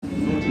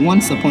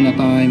Once upon a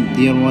time,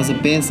 there was a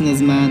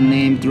businessman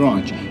named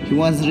Raj. He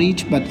was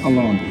rich but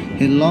alone.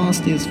 He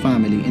lost his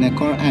family in a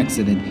car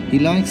accident. He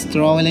likes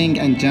traveling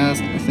and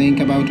just think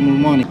about more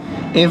money.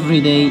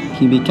 Every day,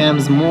 he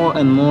becomes more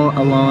and more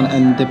alone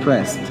and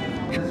depressed.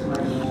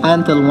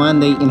 Until one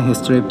day in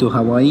his trip to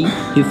Hawaii,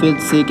 he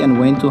felt sick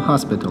and went to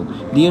hospital.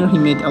 There he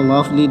met a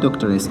lovely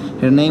doctoress.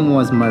 Her name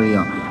was Maria.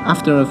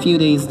 After a few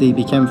days they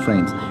became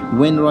friends.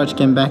 When Raj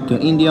came back to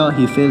India,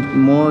 he felt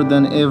more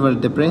than ever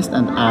depressed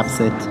and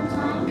upset.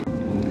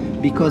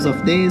 Because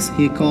of this,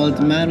 he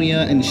called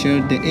Maria and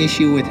shared the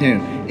issue with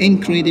her.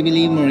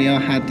 Incredibly, Maria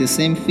had the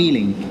same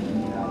feeling.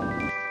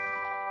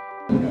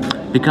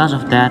 Because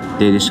of that,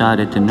 they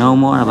decided to know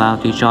more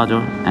about each other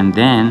and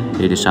then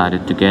they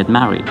decided to get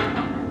married.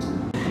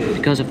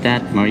 Because of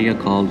that, Maria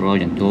called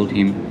Raj and told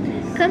him,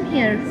 Come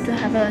here to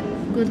have a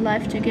good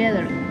life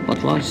together.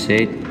 but Raj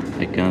said,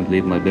 I can't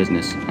leave my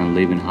business and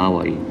live in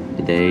Hawaii.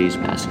 The days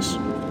passes.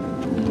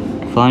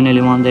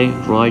 Finally, one day,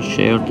 Raj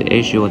shared the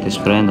issue with his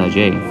friend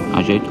Ajay.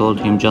 Ajay told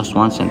him just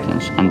one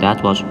sentence, and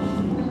that was,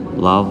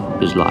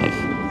 love is life.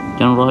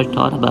 Then Raj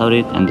thought about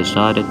it and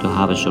decided to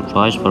have a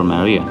surprise for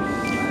Maria.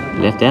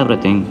 Left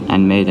everything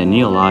and made a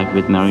new life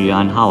with Maria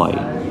in Hawaii.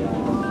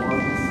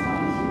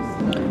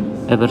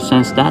 Ever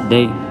since that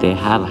day, they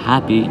have a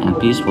happy and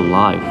peaceful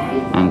life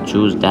and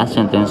choose that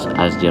sentence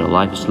as their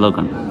life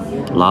slogan.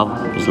 Love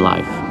is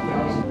life.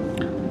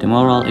 The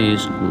moral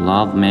is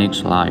love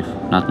makes life,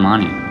 not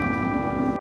money.